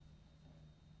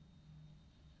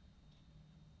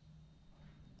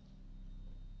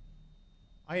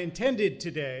I intended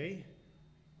today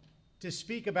to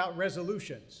speak about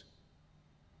resolutions.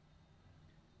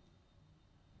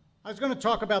 I was going to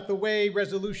talk about the way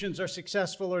resolutions are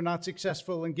successful or not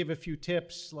successful and give a few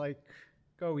tips like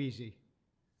go easy.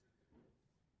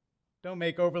 Don't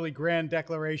make overly grand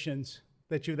declarations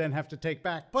that you then have to take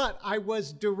back. But I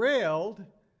was derailed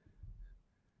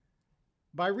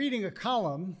by reading a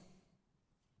column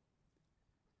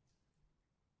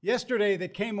yesterday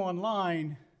that came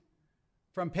online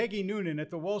from Peggy Noonan at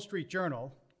the Wall Street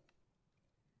Journal.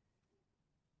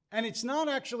 And it's not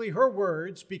actually her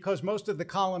words, because most of the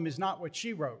column is not what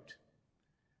she wrote,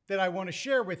 that I want to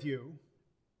share with you,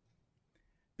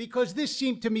 because this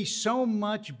seemed to me so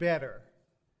much better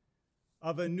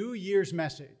of a New Year's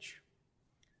message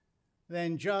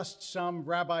than just some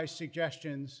rabbi's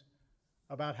suggestions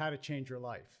about how to change your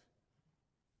life.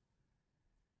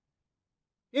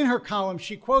 In her column,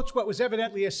 she quotes what was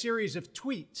evidently a series of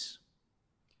tweets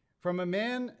from a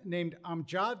man named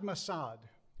Amjad Masad,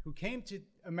 who came to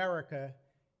America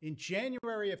in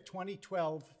January of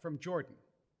 2012 from Jordan.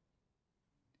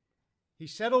 He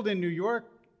settled in New York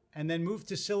and then moved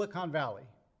to Silicon Valley.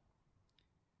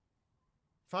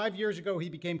 5 years ago, he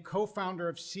became co-founder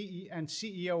and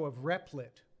CEO of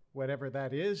Replit, whatever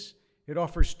that is. It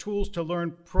offers tools to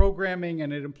learn programming,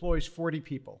 and it employs 40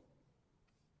 people.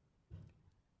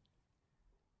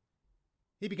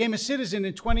 He became a citizen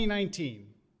in 2019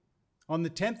 on the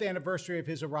 10th anniversary of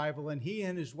his arrival, and he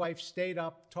and his wife stayed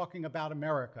up talking about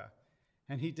America,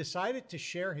 and he decided to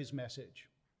share his message.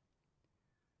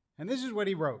 And this is what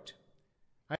he wrote.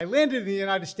 I landed in the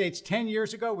United States 10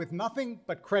 years ago with nothing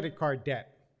but credit card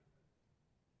debt.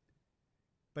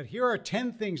 But here are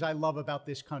 10 things I love about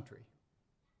this country.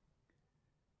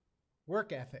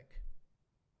 Work ethic.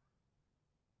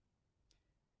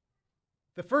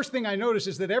 The first thing I noticed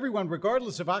is that everyone,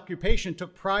 regardless of occupation,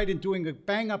 took pride in doing a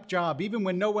bang-up job, even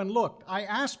when no one looked. I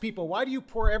asked people, why do you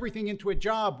pour everything into a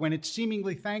job when it's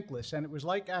seemingly thankless? And it was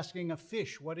like asking a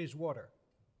fish, what is water?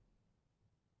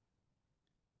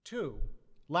 2,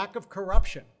 lack of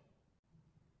corruption.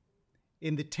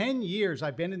 In the 10 years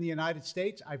I've been in the United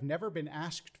States, I've never been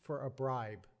asked for a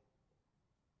bribe.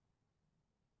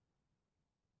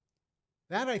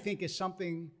 That, I think, is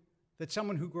something that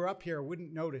someone who grew up here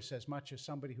wouldn't notice as much as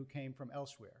somebody who came from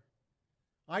elsewhere.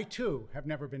 I, too, have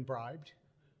never been bribed,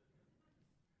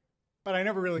 but I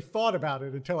never really thought about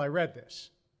it until I read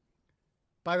this.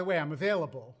 By the way, I'm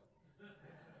available.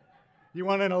 You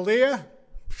want an Aliyah?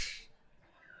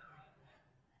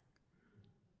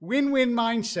 Win-win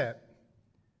mindset.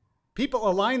 People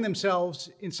align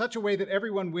themselves in such a way that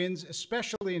everyone wins,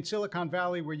 especially in Silicon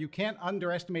Valley, where you can't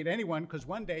underestimate anyone because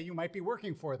one day you might be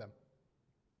working for them.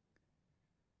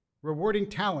 Rewarding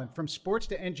talent. From sports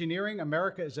to engineering,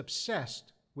 America is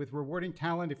obsessed with rewarding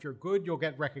talent. If you're good, you'll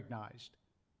get recognized.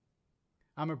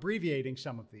 I'm abbreviating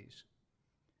some of these.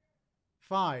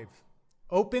 5,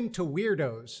 open to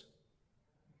weirdos.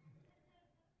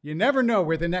 You never know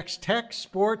where the next tech,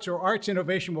 sports, or arts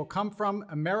innovation will come from.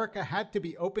 America had to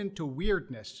be open to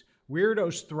weirdness.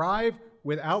 Weirdos thrive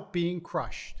without being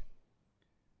crushed.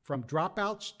 From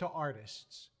dropouts to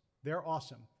artists, they're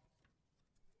awesome.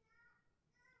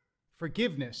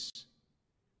 Forgiveness.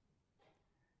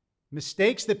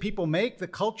 Mistakes that people make, the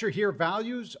culture here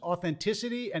values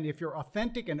authenticity, and if you're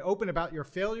authentic and open about your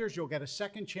failures, you'll get a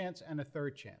second chance and a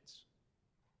third chance.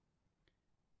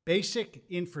 Basic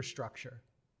infrastructure.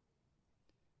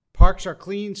 Parks are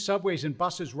clean, subways and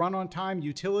buses run on time,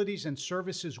 utilities and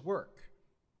services work.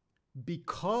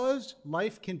 Because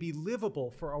life can be livable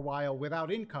for a while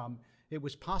without income, it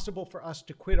was possible for us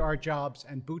to quit our jobs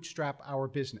and bootstrap our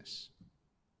business.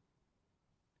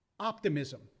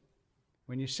 Optimism.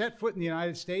 When you set foot in the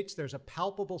United States, there's a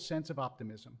palpable sense of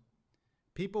optimism.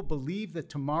 People believe that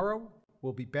tomorrow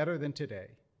will be better than today.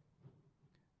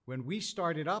 When we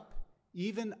started up,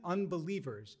 even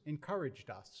unbelievers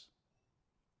encouraged us.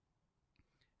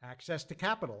 Access to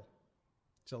capital.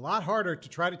 It's a lot harder to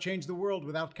try to change the world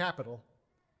without capital.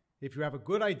 If you have a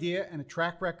good idea and a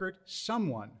track record,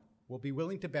 someone will be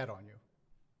willing to bet on you.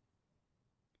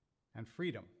 And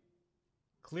freedom.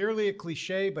 Clearly a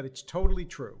cliche, but it's totally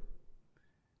true.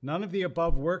 None of the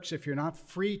above works if you're not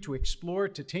free to explore,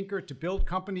 to tinker, to build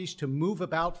companies, to move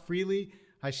about freely.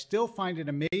 I still find it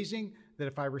amazing that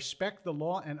if I respect the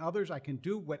law and others, I can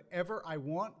do whatever I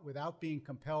want without being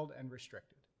compelled and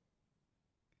restricted.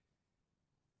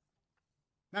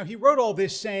 Now, he wrote all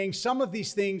this saying some of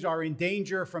these things are in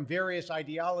danger from various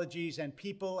ideologies and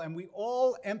people, and we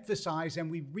all emphasize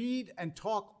and we read and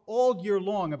talk all year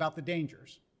long about the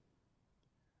dangers.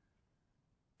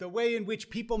 the way in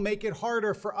which people make it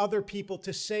harder for other people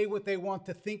to say what they want,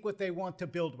 to think what they want, to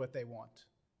build what they want.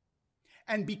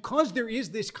 And because there is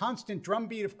this constant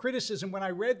drumbeat of criticism, when I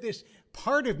read this,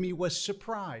 part of me was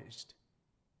surprised.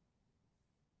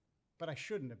 But I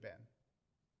shouldn't have been.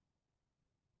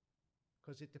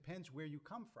 Because it depends where you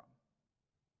come from,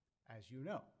 as you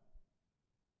know.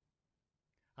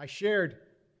 I shared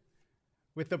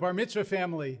with the Bar Mitzvah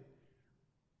family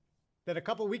that a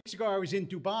couple of weeks ago I was in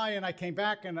Dubai and I came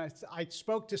back and I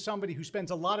spoke to somebody who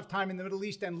spends a lot of time in the Middle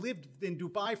East and lived in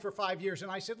Dubai for 5 years.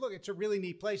 And I said, look, it's a really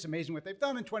neat place, amazing what they've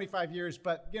done in 25 years,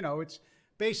 but it's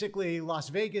basically Las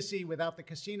Vegas-y without the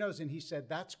casinos. And he said,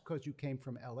 that's because you came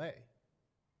from LA.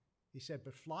 He said,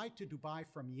 but fly to Dubai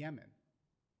from Yemen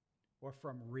or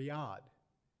from Riyadh,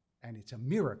 and it's a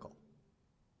miracle.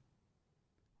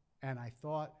 And I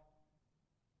thought,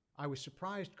 I was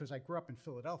surprised because I grew up in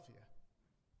Philadelphia.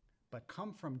 But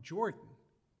come from Jordan,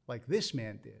 like this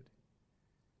man did,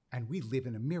 and we live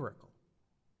in a miracle.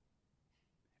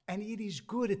 And it is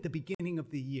good at the beginning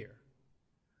of the year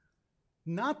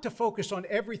not to focus on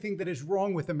everything that is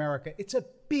wrong with America. It's a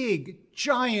big,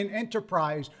 giant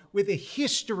enterprise with a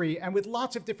history and with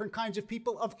lots of different kinds of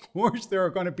people. Of course, there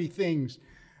are going to be things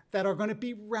that are going to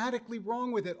be radically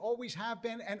wrong with it, always have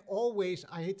been, and always,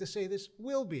 I hate to say this,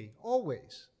 will be,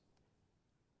 always.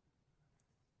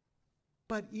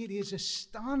 But it is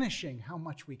astonishing how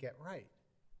much we get right.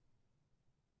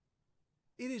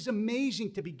 It is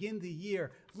amazing to begin the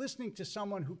year listening to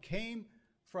someone who came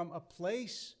from a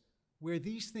place where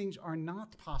these things are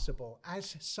not possible,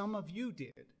 as some of you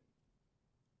did,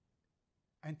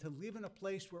 and to live in a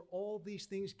place where all these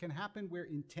things can happen, where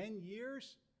in 10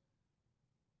 years,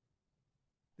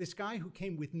 this guy who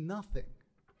came with nothing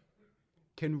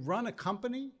can run a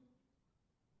company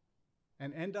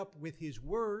and end up with his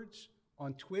words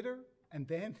on Twitter and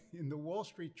then in the Wall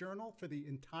Street Journal for the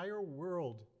entire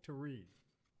world to read.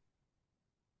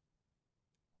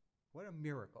 What a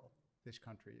miracle this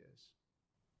country is.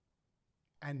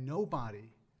 And nobody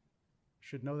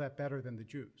should know that better than the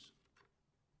Jews.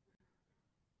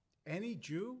 Any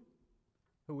Jew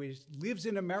who lives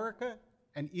in America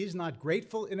and is not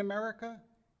grateful in America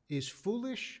is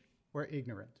foolish or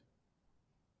ignorant.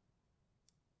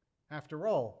 After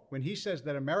all, when he says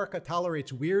that America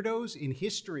tolerates weirdos, in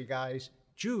history, guys,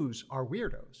 Jews are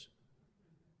weirdos.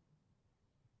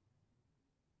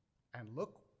 And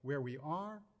look where we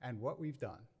are and what we've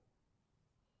done.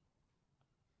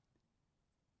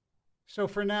 So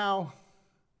for now,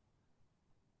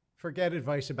 forget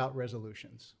advice about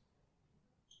resolutions.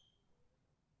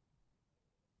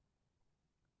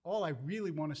 All I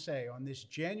really want to say on this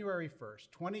January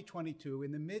 1st, 2022,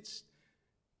 in the midst,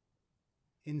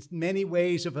 in many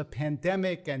ways, of a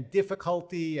pandemic and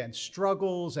difficulty and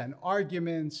struggles and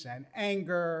arguments and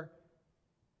anger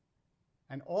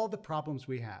and all the problems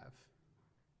we have,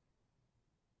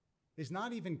 is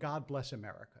not even God bless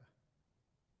America.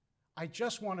 I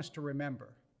just want us to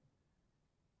remember,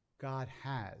 God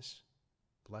has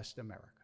blessed America.